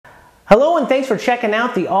Hello and thanks for checking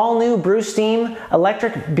out the all-new BrewSteam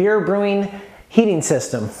electric beer brewing heating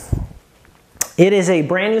system. It is a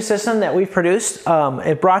brand new system that we've produced.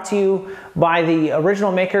 It brought to you by the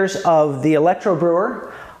original makers of the Electro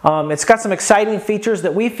Brewer. It's got some exciting features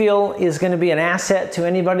that we feel is going to be an asset to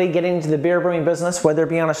anybody getting into the beer brewing business, whether it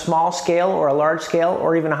be on a small scale or a large scale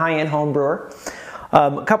or even a high-end home brewer.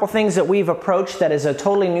 A couple things that we've approached that is a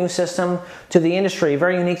totally new system to the industry,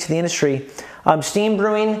 very unique to the industry. Steam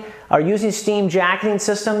brewing, using steam jacketing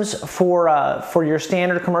systems for your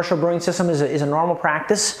standard commercial brewing system is a normal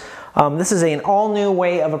practice. This is an all-new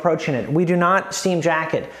way of approaching it. We do not steam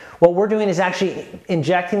jacket. What we're doing is actually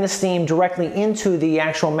injecting the steam directly into the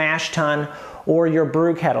actual mash tun or your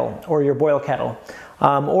brew kettle or your boil kettle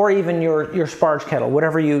or even your sparge kettle,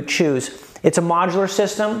 whatever you choose. It's a modular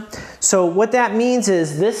system. So what that means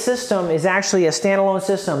is this system is actually a standalone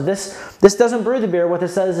system. This doesn't brew the beer. What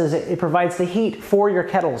this does is it provides the heat for your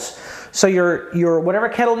kettles. So your whatever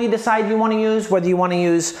kettle you decide you want to use, whether you want to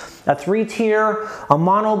use a 3-tier, a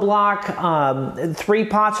monoblock, 3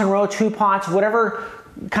 pots in a row, 2 pots, whatever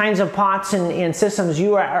kinds of pots and systems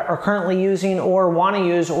you are currently using or want to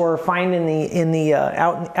use or find out in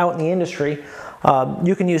the industry,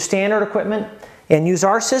 you can use standard equipment and use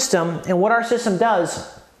our system. And what our system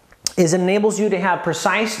does is it enables you to have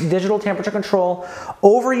precise digital temperature control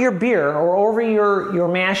over your beer or over your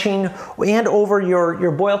mashing and over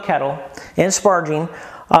your boil kettle and sparging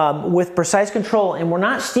with precise control. And we're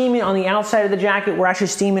not steaming on the outside of the jacket, we're actually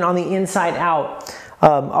steaming on the inside out.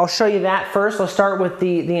 I'll show you that first. Let's start with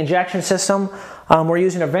the injection system. We're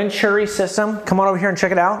using a Venturi system. Come on over here and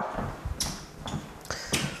check it out.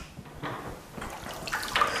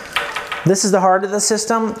 This is the heart of the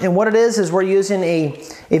system, and what it is we're using a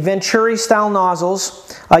Venturi style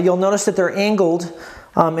nozzles. You'll notice that they're angled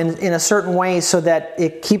in a certain way so that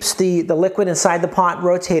it keeps the liquid inside the pot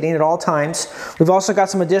rotating at all times. We've also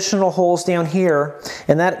got some additional holes down here,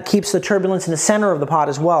 and that keeps the turbulence in the center of the pot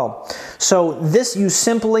as well. So this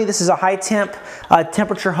is a high temp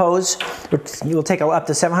temperature hose. You will take up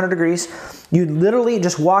to 700 degrees. You literally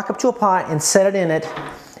just walk up to a pot and set it in it,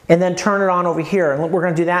 and then turn it on over here. And we're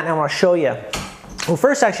going to do that, and I want to show you. Well,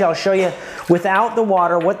 first, actually, I'll show you without the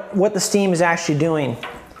water what the steam is actually doing.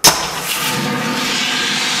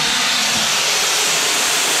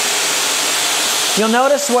 You'll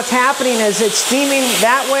notice what's happening is it's steaming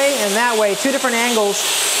that way, 2 different angles,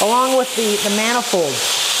 along with the manifold.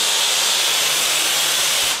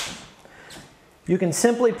 You can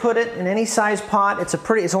simply put it in any size pot.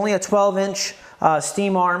 It's only a 12-inch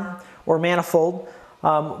steam arm or manifold.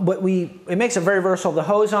 But it makes it very versatile. The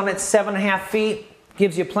hose on it's 7.5 feet,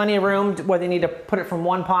 gives you plenty of room whether you need to put it from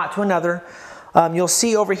one pot to another. You'll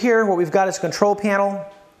see over here what we've got is a control panel.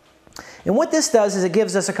 And what this does is it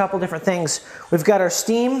gives us a couple different things. We've got our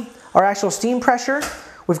steam, our actual steam pressure.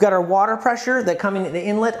 We've got our water pressure that coming in the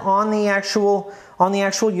inlet on the actual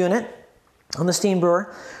unit, on the steam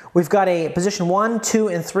brewer. We've got a position 1, 2,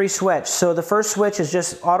 and 3 switch. So the first switch is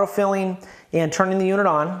just auto-filling and turning the unit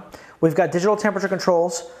on. We've got digital temperature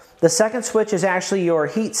controls. The second switch is actually your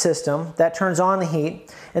heat system. That turns on the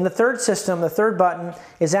heat. And the third system, the third button,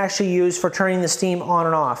 is actually used for turning the steam on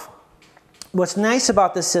and off. What's nice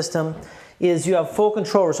about this system is you have full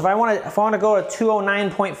control. So if I want to go to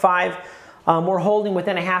 209.5, we're holding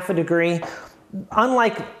within a half a degree.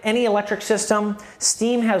 Unlike any electric system,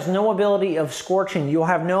 steam has no ability of scorching. You'll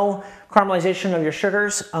have no caramelization of your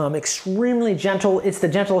sugars. Extremely gentle. It's the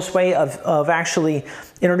gentlest way of actually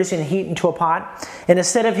introducing heat into a pot. And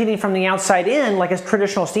instead of heating from the outside in, like a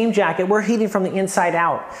traditional steam jacket, we're heating from the inside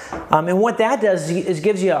out. And what that does is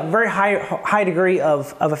gives you a very high degree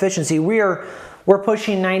of efficiency. We're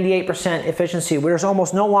pushing 98% efficiency. There's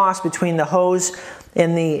almost no loss between the hose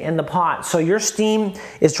and the pot. So your steam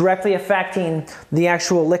is directly affecting the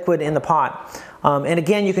actual liquid in the pot. And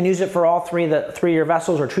again, you can use it for all 3-year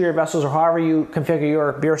vessels or 2-year vessels or however you configure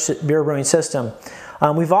your beer brewing system.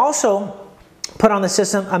 We've also put on the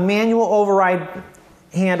system a manual override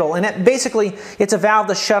handle, and basically it's a valve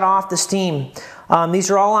to shut off the steam. These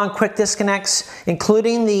are all on quick disconnects,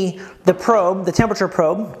 including the probe, the temperature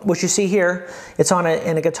probe, which you see here. It's on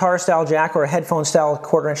in a guitar style jack or a headphone style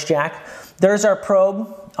 1/4-inch jack. There's our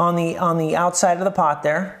probe on the outside of the pot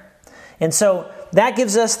there. And so that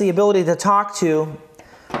gives us the ability to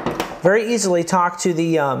very easily talk to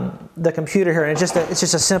the computer here. And it's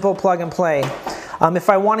just a simple plug and play.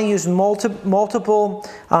 If I want to use multiple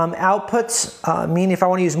outputs, meaning if I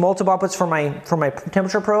want to use multiple outputs for my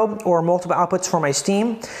temperature probe or multiple outputs for my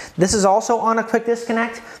steam, this is also on a quick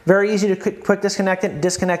disconnect. Very easy to quick disconnect it,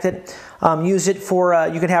 disconnect it. Use it for,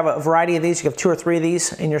 you could have a variety of these. You have 2 or 3 of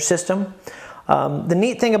these in your system. The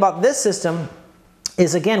neat thing about this system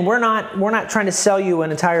is, again, we're not trying to sell you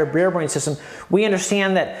an entire beer brewing system. We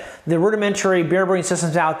understand that the rudimentary beer brewing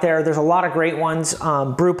systems out there, there's a lot of great ones,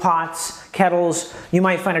 brew pots, kettles. You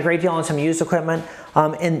might find a great deal on some used equipment,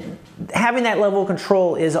 and having that level of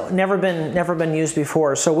control is never been used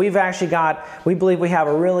before. So we've actually got, we believe we have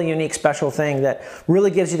a really unique special thing that really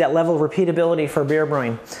gives you that level of repeatability for beer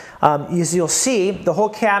brewing. As you'll see, the whole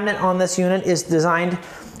cabinet on this unit is designed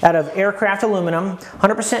out of aircraft aluminum,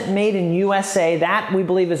 100% made in USA. That, we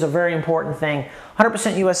believe, is a very important thing.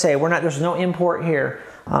 100% USA. There's no import here.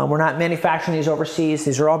 We're not manufacturing these overseas.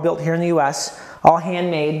 These are all built here in the US, all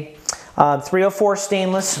handmade. 304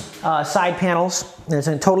 stainless side panels. It's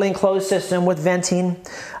a totally enclosed system with venting,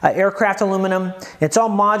 aircraft aluminum. It's all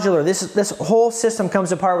modular. This whole system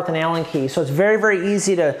comes apart with an Allen key, so it's very, very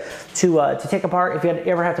easy to take apart if you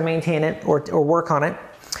ever have to maintain it or work on it.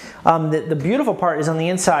 The beautiful part is on the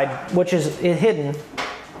inside, which is hidden,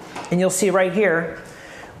 and you'll see right here,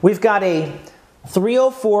 we've got a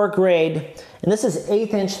 304 grade, and this is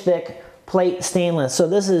 1/8 inch thick plate stainless. So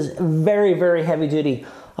this is very, very heavy duty.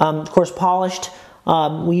 Of course, polished.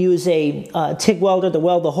 We use a TIG welder to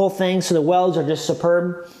weld the whole thing, so the welds are just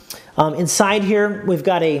superb. Inside here, we've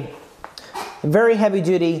got a very heavy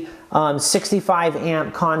duty 65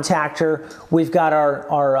 amp contactor. We've got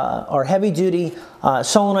our heavy duty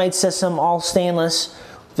solenoid system, all stainless.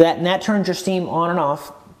 That turns your steam on and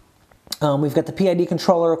off. We've got the PID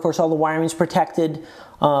controller, of course, all the wiring's protected.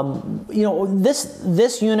 You know,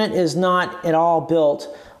 this unit is not at all built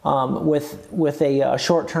with a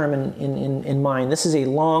short term in mind. This is a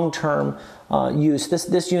long term use.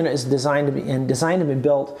 This unit is designed to be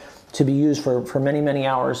built to be used for many, many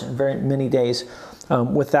hours and very many days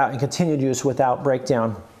and continued use without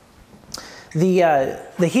breakdown. The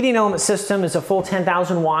heating element system is a full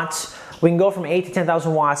 10,000 watts. We can go from 8 to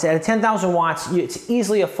 10,000 watts. At 10,000 watts, it's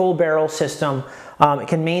easily a full barrel system. It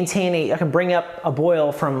can it can bring up a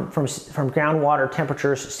boil from groundwater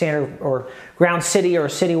temperatures, standard or ground city or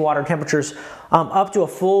city water temperatures, up to a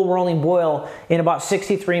full rolling boil in about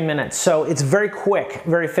 63 minutes. So it's very quick,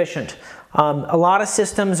 very efficient. A lot of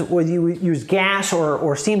systems where you use gas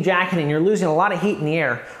or steam jacketing, you're losing a lot of heat in the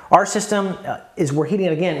air. Our system we're heating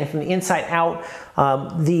it again from the inside out.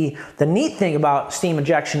 The neat thing about steam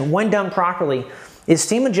injection, when done properly, is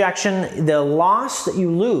steam injection, the loss that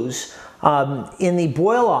you lose in the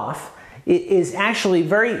boil off is actually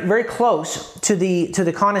very, very close to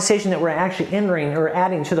the condensation that we're actually entering or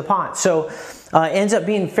adding to the pot. So it ends up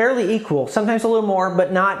being fairly equal, sometimes a little more,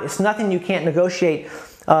 but it's nothing you can't negotiate.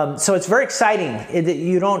 So it's very exciting.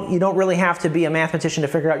 You don't really have to be a mathematician to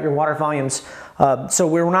figure out your water volumes. So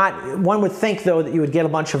one would think though that you would get a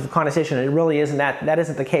bunch of condensation. It really isn't that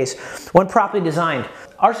isn't the case when properly designed.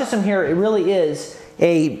 Our system here, it really is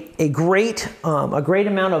a great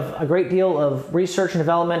deal of research and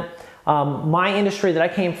development. My industry that I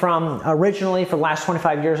came from originally for the last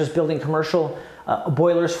 25 years is building commercial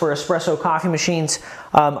boilers for espresso coffee machines.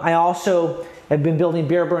 I also have been building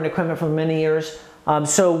beer brewing equipment for many years.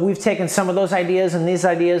 So we've taken some of those ideas and these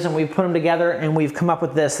ideas and we've put them together and we've come up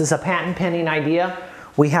with this. This is a patent pending idea.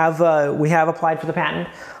 We have applied for the patent.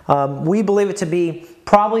 We believe it to be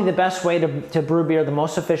probably the best way to brew beer, the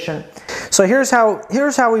most efficient. So here's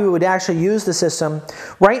how we would actually use the system.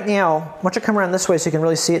 Right now, why don't you come around this way so you can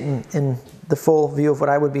really see it in the full view of what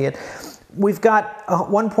I would be in. We've got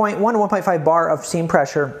 1.1 to 1.5 bar of steam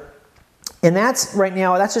pressure. And that's right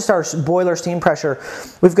now, that's just our boiler steam pressure.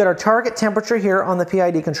 We've got our target temperature here on the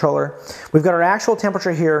PID controller. We've got our actual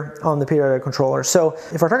temperature here on the PID controller. So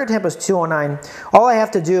if our target temp is 209, all I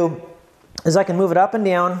have to do is I can move it up and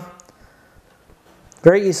down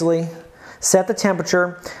very easily, set the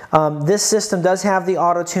temperature. This system does have the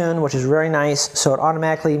auto tune, which is very nice. So it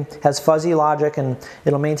automatically has fuzzy logic and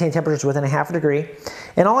it'll maintain temperatures within 1/2 degree.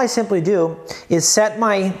 And all I simply do is set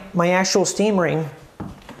my actual steam ring,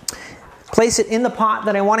 place it in the pot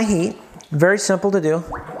that I want to heat. Very simple to do.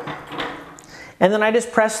 And then I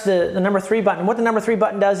just press the number 3 button. What the number 3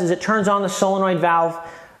 button does is it turns on the solenoid valve.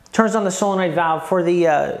 For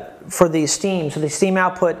the steam. So the steam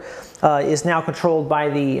output is now controlled by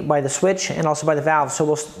the switch and also by the valve.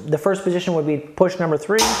 So the first position would be push number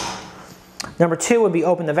 3. Number 2 would be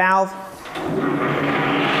open the valve.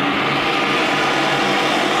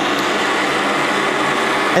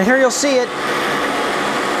 And here you'll see it.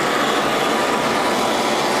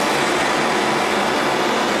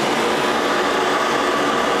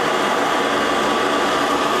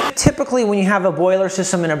 typically when you have a boiler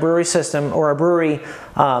system in a brewery system or a brewery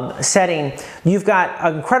setting, you've got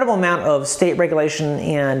an incredible amount of state regulation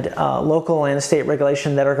and local and state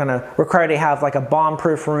regulation that are going to require you to have like a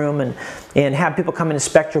bomb-proof room and have people come and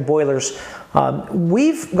inspect your boilers.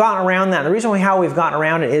 We've gotten around that. The reason how we've gotten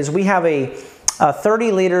around it is we have a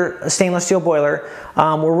 30-liter stainless steel boiler.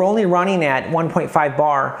 We're only running at 1.5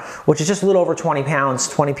 bar, which is just a little over 20 pounds,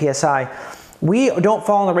 20 psi. We don't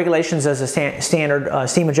follow the regulations as a standard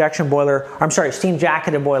steam injection boiler, steam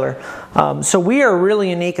jacketed boiler. So we are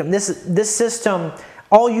really unique. And this system,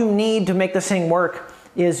 all you need to make this thing work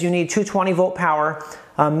is you need 220 volt power,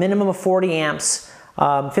 a minimum of 40 amps,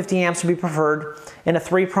 50 amps would be preferred, and a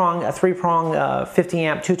three prong 50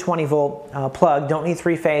 amp 220 volt plug. Don't need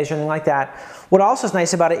three phase or anything like that. What also is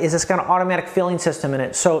nice about it is it's got an automatic filling system in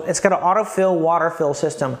it. So it's got an autofill water fill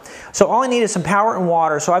system. So all I need is some power and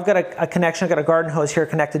water. So I've got a connection, I've got a garden hose here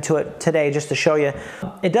connected to it today just to show you.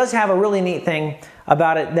 It does have a really neat thing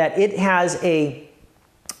about it, that it has a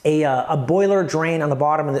boiler drain on the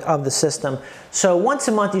bottom of the system. So once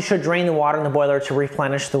a month you should drain the water in the boiler to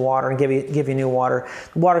replenish the water and give you new water.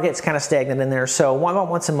 The water gets kind of stagnant in there, so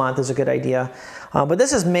once a month is a good idea. But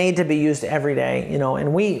this is made to be used every day, you know,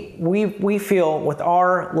 and we feel with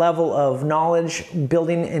our level of knowledge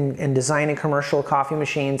building and designing commercial coffee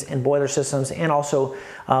machines and boiler systems, and also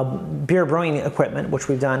beer brewing equipment, which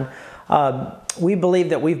we've done, we believe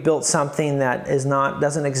that we've built something that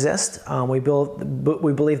doesn't exist. We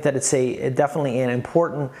believe that it's definitely an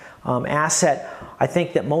important asset. I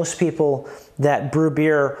think that most people that brew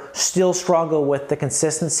beer still struggle with the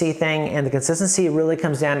consistency thing, and the consistency really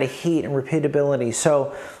comes down to heat and repeatability.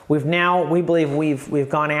 So we believe we've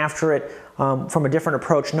gone after it from a different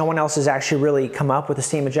approach. No one else has actually really come up with the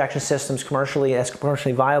steam injection systems commercially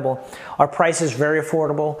viable. Our price is very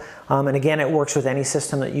affordable, and again, it works with any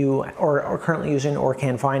system that you are currently using or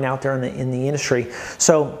can find out there in the industry.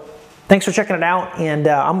 So thanks for checking it out, and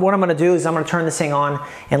what I'm going to do is I'm going to turn this thing on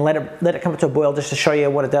and let it come up to a boil just to show you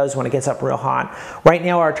what it does when it gets up real hot. Right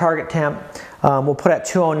now our target temp we'll put at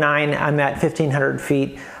 209. I'm at 1,500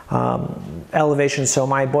 feet elevation, so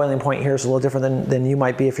my boiling point here is a little different than you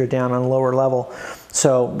might be if you're down on a lower level.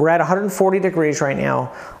 So we're at 140 degrees right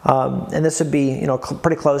now, and this would be, you know,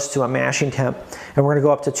 pretty close to a mashing temp, and we're going to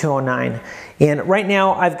go up to 209. And right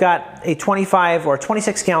now I've got a 25 or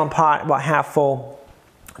 26 gallon pot, about half full,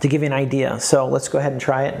 to give you an idea. So let's go ahead and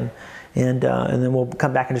try it, and then we'll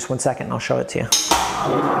come back in just 1 second and I'll show it to you.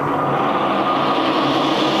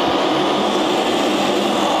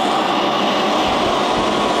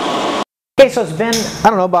 Okay, so it's been, I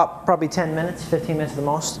don't know, about probably 10 minutes, 15 minutes at the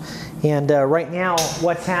most. And right now,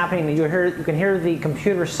 what's happening, you can hear the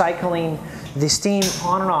computer cycling the steam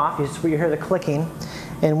on and off. You hear the clicking.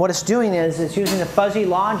 And what it's doing is it's using the fuzzy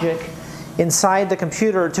logic inside the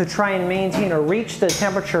computer to try and maintain or reach the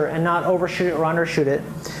temperature and not overshoot it or undershoot it.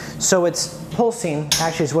 So it's pulsing,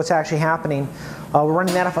 actually, is what's actually happening. We're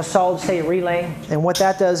running that off a solid state relay, and what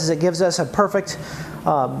that does is it gives us a perfect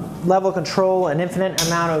level of control, an infinite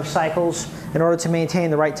amount of cycles in order to maintain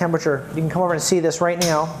the right temperature. You can come over and see this right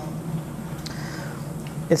now.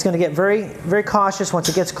 It's going to get very, very cautious once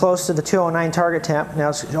it gets close to the 209 target temp. Now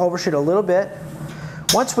it's overshoot a little bit.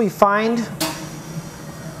 Once we find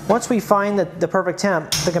the perfect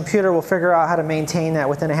temp, the computer will figure out how to maintain that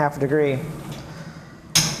within a half a degree.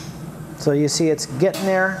 So you see it's getting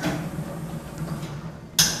there,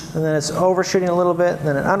 and then it's overshooting a little bit, and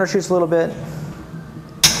then it undershoots a little bit.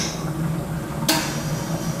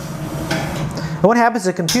 And what happens,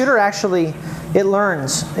 the computer actually, it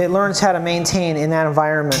learns how to maintain in that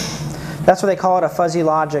environment. That's what they call it, a fuzzy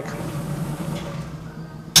logic.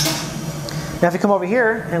 Now if you come over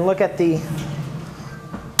here and look at the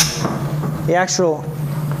actual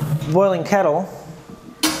boiling kettle,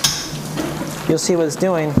 you'll see what it's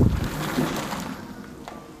doing.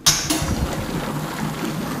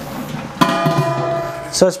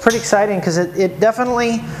 So it's pretty exciting because it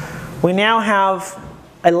definitely, we now have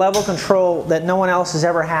a level control that no one else has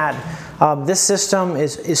ever had. This system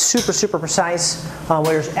is super, super precise.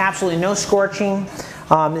 There's absolutely no scorching.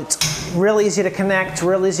 It's real easy to connect,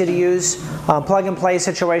 real easy to use. Plug and play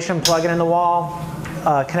situation, plug it in the wall,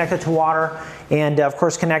 connect it to water, and of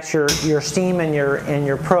course connect your steam and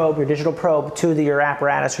your probe, your digital probe, to your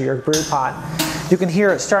apparatus or your brew pot. You can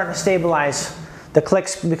hear it starting to stabilize. The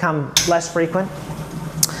clicks become less frequent.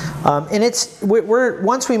 And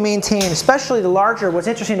once we maintain, especially the larger, what's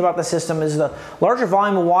interesting about the system is the larger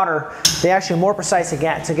volume of water, the actually more precise it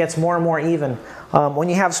gets. It gets more and more even. When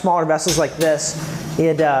you have smaller vessels like this,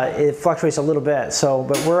 it fluctuates a little bit. So,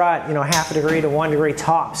 but we're at, you know, half a degree to 1 degree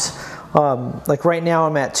tops. Like right now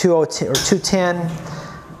I'm at 210,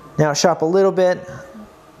 Now shut up a little bit,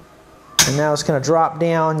 and now it's going to drop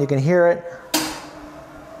down. You can hear it.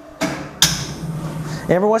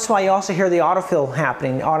 And every once in a while you also hear the autofill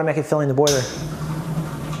happening, automatically filling the boiler.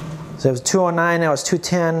 So it was 209, now it's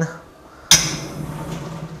 210.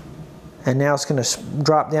 And now it's going to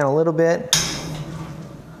drop down a little bit.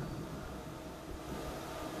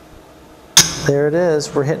 There it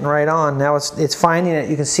is, we're hitting right on. Now it's finding it,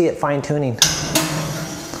 you can see it fine tuning.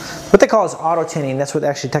 What they call is auto tuning, that's what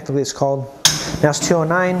actually technically it's called. Now it's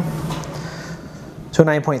 209,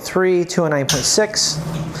 209.3,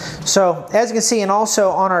 209.6. So as you can see, and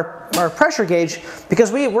also on our pressure gauge,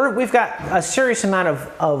 because we've got a serious amount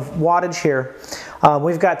of wattage here.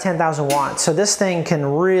 We've got 10,000 watts, so this thing can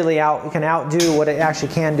really outdo what it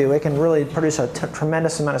actually can do. It can really produce a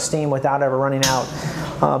tremendous amount of steam without ever running out.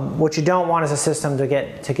 What you don't want is a system to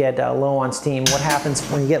get low on steam. What happens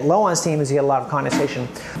when you get low on steam is you get a lot of condensation.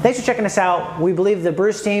 Thanks for checking us out. We believe the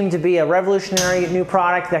BrewSteam to be a revolutionary new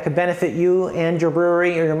product that could benefit you and your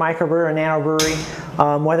brewery or your microbrewer or nano brewery,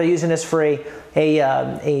 whether using this for a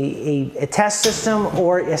test system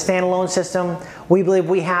or a standalone system. We believe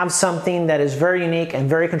we have something that is very unique and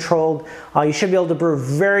very controlled. You should be able to brew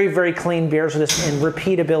very, very clean beers with this, and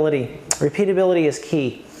repeatability. Repeatability is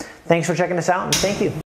key. Thanks for checking us out, and thank you.